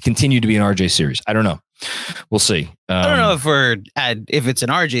continue to be an RJ series? I don't know. We'll see. I don't know if it's an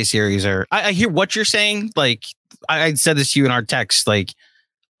RJ series or I hear what you're saying. Like I said this to you in our text, like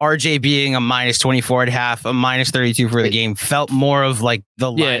RJ being a minus 24 at half, a minus 32 for the game felt more of like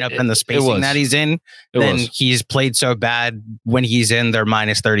the lineup and the spacing that he's in than he's played so bad when he's in their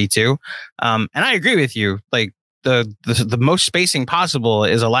minus 32. And I agree with you. Like the most spacing possible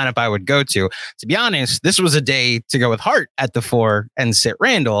is a lineup I would go to. To be honest, this was a day to go with Hart at the 4 and sit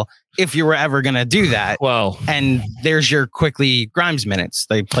Randall if you were ever going to do that. Well, and there's your quickly Grimes minutes.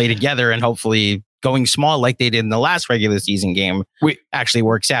 They play together and hopefully going small like they did in the last regular season game actually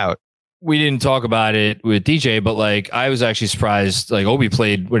works out. We didn't talk about it with DJ, but like I was actually surprised. Like Obi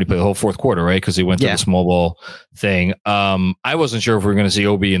played the whole fourth quarter, right? Because he went to the small ball thing. I wasn't sure if we were going to see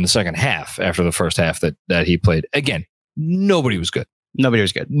Obi in the second half after the first half that he played. Again, nobody was good.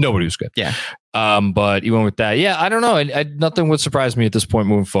 Yeah. But you went with that. Yeah, I don't know. Nothing would surprise me at this point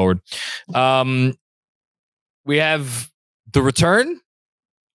moving forward. We have the return.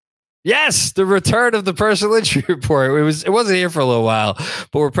 Yes, the return of the personal injury report. It wasn't here for a little while,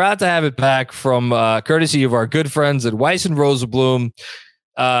 but we're proud to have it back from courtesy of our good friends at Weiss and Rosenblum.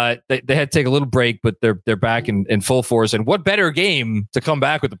 They had to take a little break, but they're back in full force. And what better game to come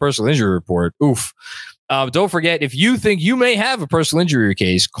back with the personal injury report? Oof. Don't forget, if you think you may have a personal injury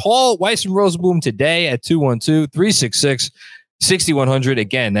case, call Weiss and Rosenblum today at 212-366-6100.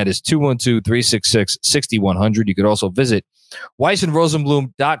 Again, that is 212-366-6100. You could also visit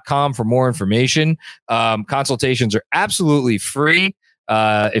weissandrosenblum.com for more information. Consultations are absolutely free.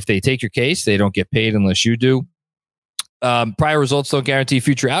 If they take your case, they don't get paid unless you do. Prior results don't guarantee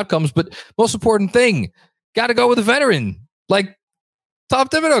future outcomes, but most important thing, got to go with a veteran. Like Tom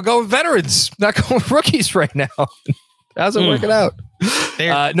Thibodeau, go with veterans, not go with rookies right now. How's it working out?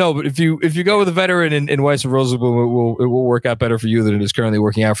 No, but if you go with a veteran in Weiss and Rosenblum, it will work out better for you than it is currently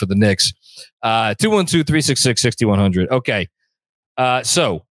working out for the Knicks. 212-366-6100. Okay.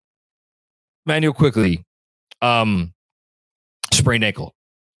 So, Manuel, quickly, sprained ankle.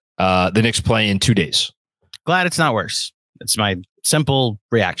 The Knicks play in 2 days. Glad it's not worse. That's my simple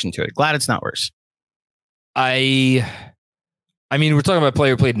reaction to it. Glad it's not worse. I mean, we're talking about a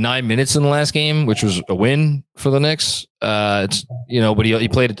player who played 9 minutes in the last game, which was a win for the Knicks. But he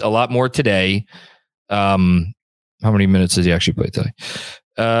played a lot more today. How many minutes did he actually play today?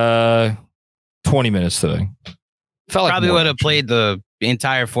 20 minutes today. Felt probably like would have played the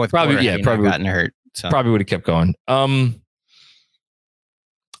entire fourth quarter. Yeah, probably gotten hurt. So. Probably would have kept going. I'll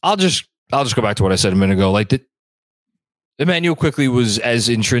just go back to what I said a minute ago. Like Emmanuel quickly was as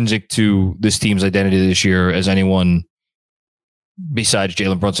intrinsic to this team's identity this year as anyone besides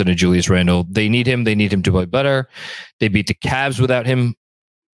Jalen Brunson and Julius Randle. They need him. They need him to play better. They beat the Cavs without him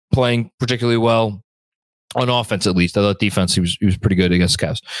playing particularly well on offense, at least. I thought defense, he was pretty good against the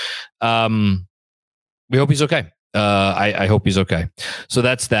Cavs. We hope he's okay. I hope he's okay. So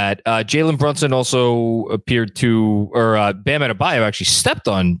that's that. Jalen Brunson also appeared to, or Bam Adebayo actually stepped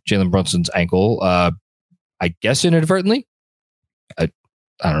on Jalen Brunson's ankle. I guess inadvertently. I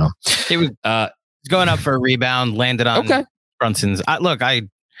don't know. It was going up for a rebound, landed on Brunson's. I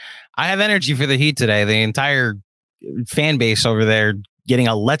have energy for the Heat today. The entire fan base over there getting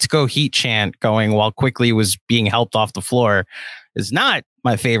a "Let's Go Heat" chant going while Quickly was being helped off the floor is not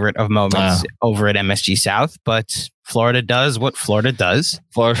my favorite of moments over at MSG South, but Florida does what Florida does.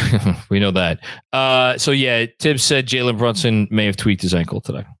 Florida, we know that. So yeah, Tibbs said Jalen Brunson may have tweaked his ankle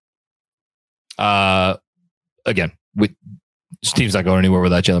today. Again, this team's not going anywhere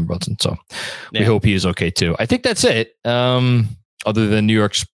without Jalen Brunson, so we hope he is okay too. I think that's it. Other than New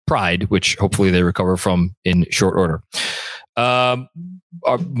York's pride, which hopefully they recover from in short order. Our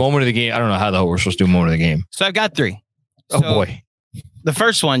moment of the game. I don't know how the hell we're supposed to do a moment of the game. So I've got 3. Oh boy. The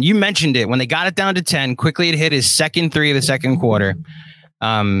first one, you mentioned it when they got it down to 10. Quickly it hit his second 3 of the second quarter.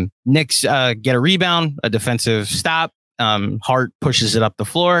 Knicks get a rebound, a defensive stop. Hart pushes it up the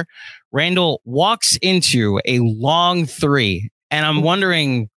floor. Randall walks into a long 3, and I'm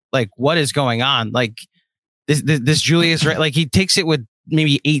wondering, like, what is going on? Like, this Julius, like, he takes it with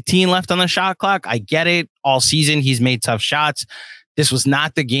maybe 18 left on the shot clock. I get it. All season, he's made tough shots. This was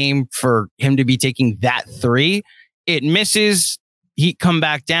not the game for him to be taking that 3. It misses. Heat come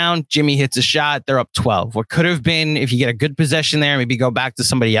back down. Jimmy hits a shot. They're up 12. What could have been, if you get a good possession there, maybe go back to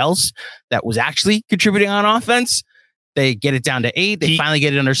somebody else that was actually contributing on offense. They get it down to 8. They finally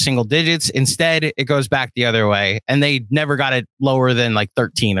get it under single digits. Instead, it goes back the other way. And they never got it lower than like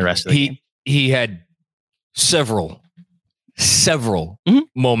 13 the rest of the game. He had several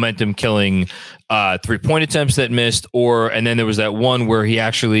momentum killing 3-point attempts that missed, and then there was that one where he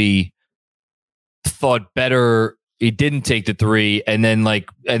actually thought better. He didn't take the 3 and then like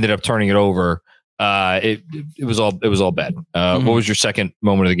ended up turning it over. It was all bad. What was your second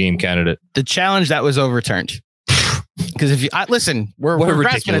moment of the game candidate? The challenge that was overturned. Because if you listen, we're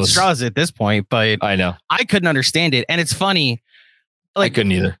grasping at straws at this point, but I know I couldn't understand it. And it's funny. Like, I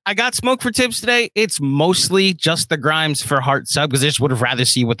couldn't either. I got smoke for tips today. It's mostly just the Grimes for Hart sub, because I just would have rather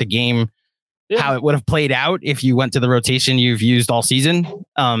see what the game, how it would have played out if you went to the rotation you've used all season.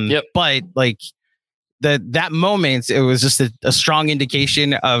 But like that moment, it was just a strong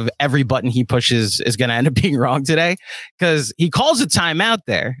indication of every button he pushes is going to end up being wrong today, because he calls a timeout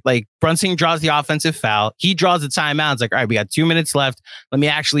there. Like Brunson draws the offensive foul. He draws the timeout. It's like, all right, we got 2 minutes left. Let me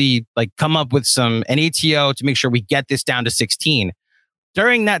actually like come up with an ATO to make sure we get this down to 16.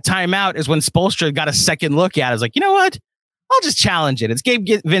 During that timeout is when Spoelstra got a second look at it. I was like, you know what? I'll just challenge it. It's Gabe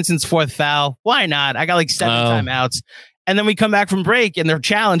Vincent's 4th foul. Why not? I got like 7 timeouts. And then we come back from break and they're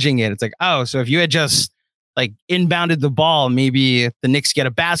challenging it. It's like, oh, so if you had just like inbounded the ball, maybe the Knicks get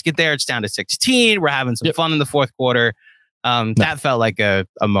a basket there. It's down to 16. We're having some fun in the fourth quarter. That felt like a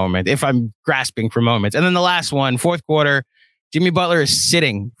moment, if I'm grasping for moments. And then the last one, fourth quarter, Jimmy Butler is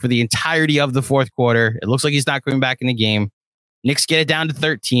sitting for the entirety of the fourth quarter. It looks like he's not coming back in the game. Knicks get it down to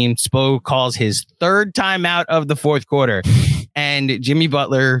 13. Spo calls his 3rd timeout of the fourth quarter. And Jimmy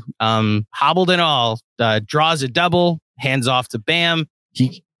Butler, hobbled and all, draws a double, hands off to Bam.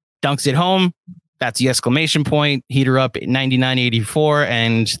 He dunks it home. That's the exclamation point. Heat are up 99-84,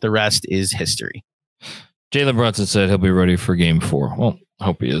 and the rest is history. Jalen Brunson said he'll be ready for game 4. Well, I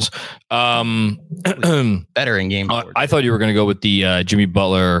hope he is. Better in game 4. I thought you were going to go with the Jimmy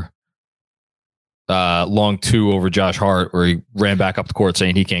Butler long 2 over Josh Hart, where he ran back up the court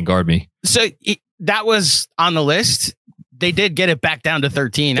saying he can't guard me. So that was on the list. They did get it back down to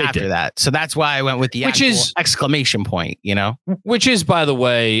 13 after that. So that's why I went with the exclamation point, you know? Which is, by the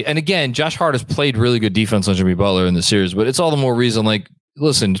way, and again, Josh Hart has played really good defense on Jimmy Butler in the series, but it's all the more reason, like,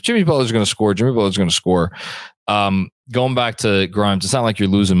 listen, Jimmy Butler's going to score. Jimmy Butler's going to score. Going back to Grimes, it's not like you're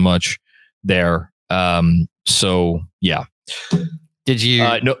losing much there. So, yeah. Did you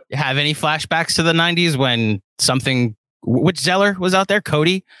have any flashbacks to the 90s when which Zeller was out there?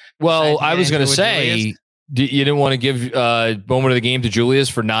 Cody? Well, I was going to say, you didn't want to give moment of the game to Julius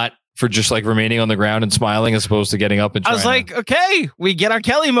for just like remaining on the ground and smiling as opposed to getting up and trying. I was like, okay, we get our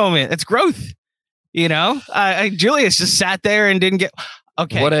Kelly moment. It's growth. You know, Julius just sat there and didn't get.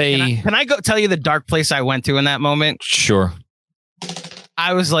 Okay. Can I go tell you the dark place I went to in that moment? Sure.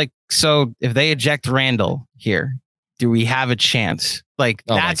 I was like, so if they eject Randall here, do we have a chance? Like,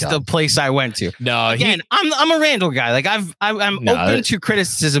 that's the place I went to. No, again, I'm a Randall guy. Like I'm open to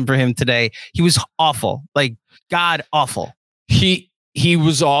criticism for him today. He was awful, like god awful. He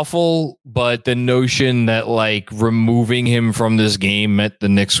was awful, but the notion that like removing him from this game meant the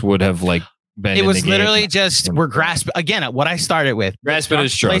Knicks would have like been. It was literally just we're grasping again at what I started with. Grasping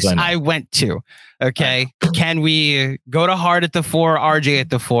is true. Place I went to. Okay, can we go to Hart at the 4, RJ at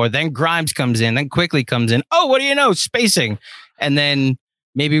the 4, then Grimes comes in, then Quickly comes in. Oh, what do you know? Spacing. And then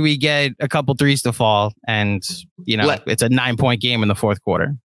maybe we get a couple threes to fall, and it's a 9-point game in the fourth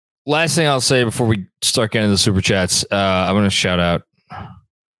quarter. Last thing I'll say before we start getting the super chats, I'm going to shout out.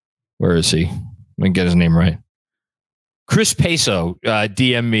 Where is he? Let me get his name right. Chris Peso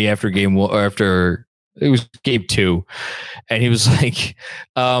DM'd me after game 1, or after it was game 2, and he was like,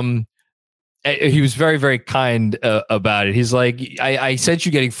 he was very, very kind about it. He's like, I sense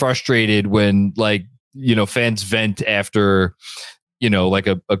you getting frustrated when fans vent after, like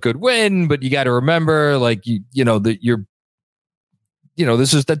a good win, but you got to remember, like, that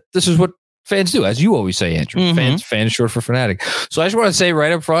this is what fans do, as you always say, Andrew. Mm-hmm. Fans short for fanatic. So I just want to say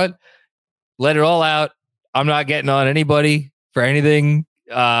right up front, let it all out. I'm not getting on anybody for anything.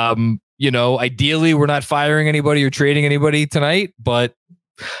 Ideally, we're not firing anybody or trading anybody tonight, but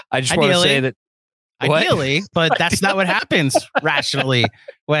I just want to say that. Ideally, but that's not what happens rationally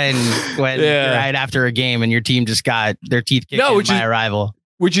when you're right after a game and your team just got their teeth kicked in by a rival.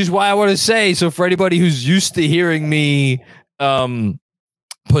 Which is why I want to say, so for anybody who's used to hearing me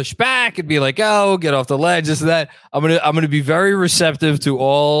push back and be like, oh, get off the ledge, this and that, I'm gonna be very receptive to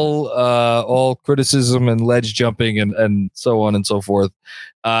all criticism and ledge jumping and so on and so forth,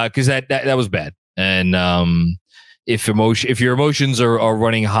 because that was bad. And if your emotions are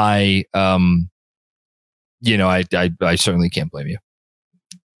running high, I certainly can't blame you.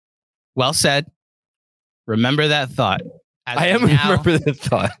 Well said. Remember that thought. Remember that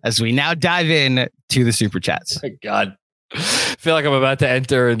thought. As we now dive in to the super chats. Oh my God. I feel like I'm about to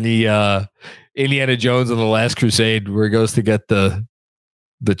enter in the Indiana Jones and the Last Crusade, where he goes to get the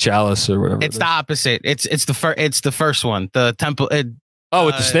chalice or whatever. It's the opposite. It's the first one. The temple. With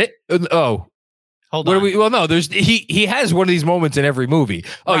the snake. Hold on. There's he has one of these moments in every movie.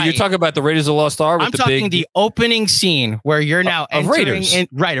 Oh, right. You're talking about the Raiders of the Lost Ark. I'm talking the opening scene where you're now entering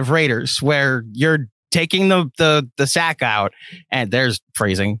of Raiders, where you're taking the sack out, and there's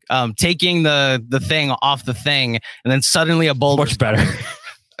phrasing. Taking the thing off the thing, and then suddenly a boulder. Much better.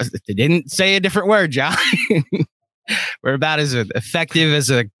 They didn't say a different word, John. We're about as effective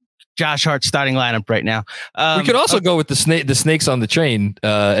as a Josh Hart starting lineup right now. We could also go with the snakes on the train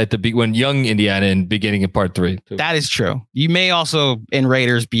when young Indiana in beginning of part 3. Too. That is true. You may also in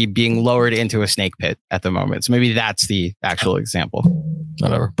Raiders be being lowered into a snake pit at the moment. So maybe that's the actual example.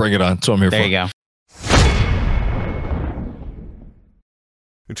 Whatever. Bring it on. That's what I'm here for. There you go.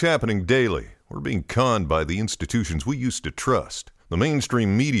 It's happening daily. We're being conned by the institutions we used to trust. The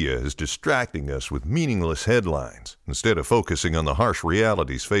mainstream media is distracting us with meaningless headlines instead of focusing on the harsh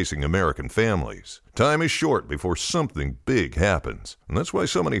realities facing American families. Time is short before something big happens, and that's why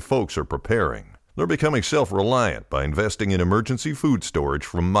so many folks are preparing. They're becoming self-reliant by investing in emergency food storage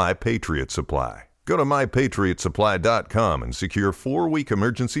from My Patriot Supply. Go to MyPatriotSupply.com and secure 4-week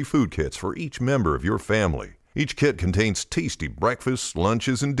emergency food kits for each member of your family. Each kit contains tasty breakfasts,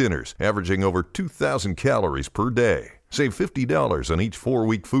 lunches, and dinners, averaging over 2,000 calories per day. Save $50 on each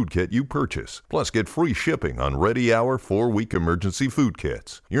 4-week food kit you purchase. Plus, get free shipping on Ready Hour 4-week emergency food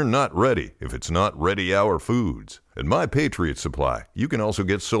kits. You're not ready if it's not Ready Hour Foods. At My Patriot Supply, you can also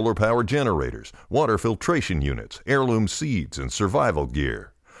get solar power generators, water filtration units, heirloom seeds, and survival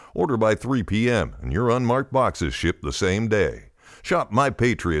gear. Order by 3 p.m. and your unmarked boxes ship the same day. Shop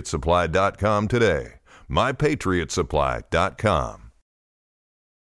MyPatriotSupply.com today. MyPatriotSupply.com.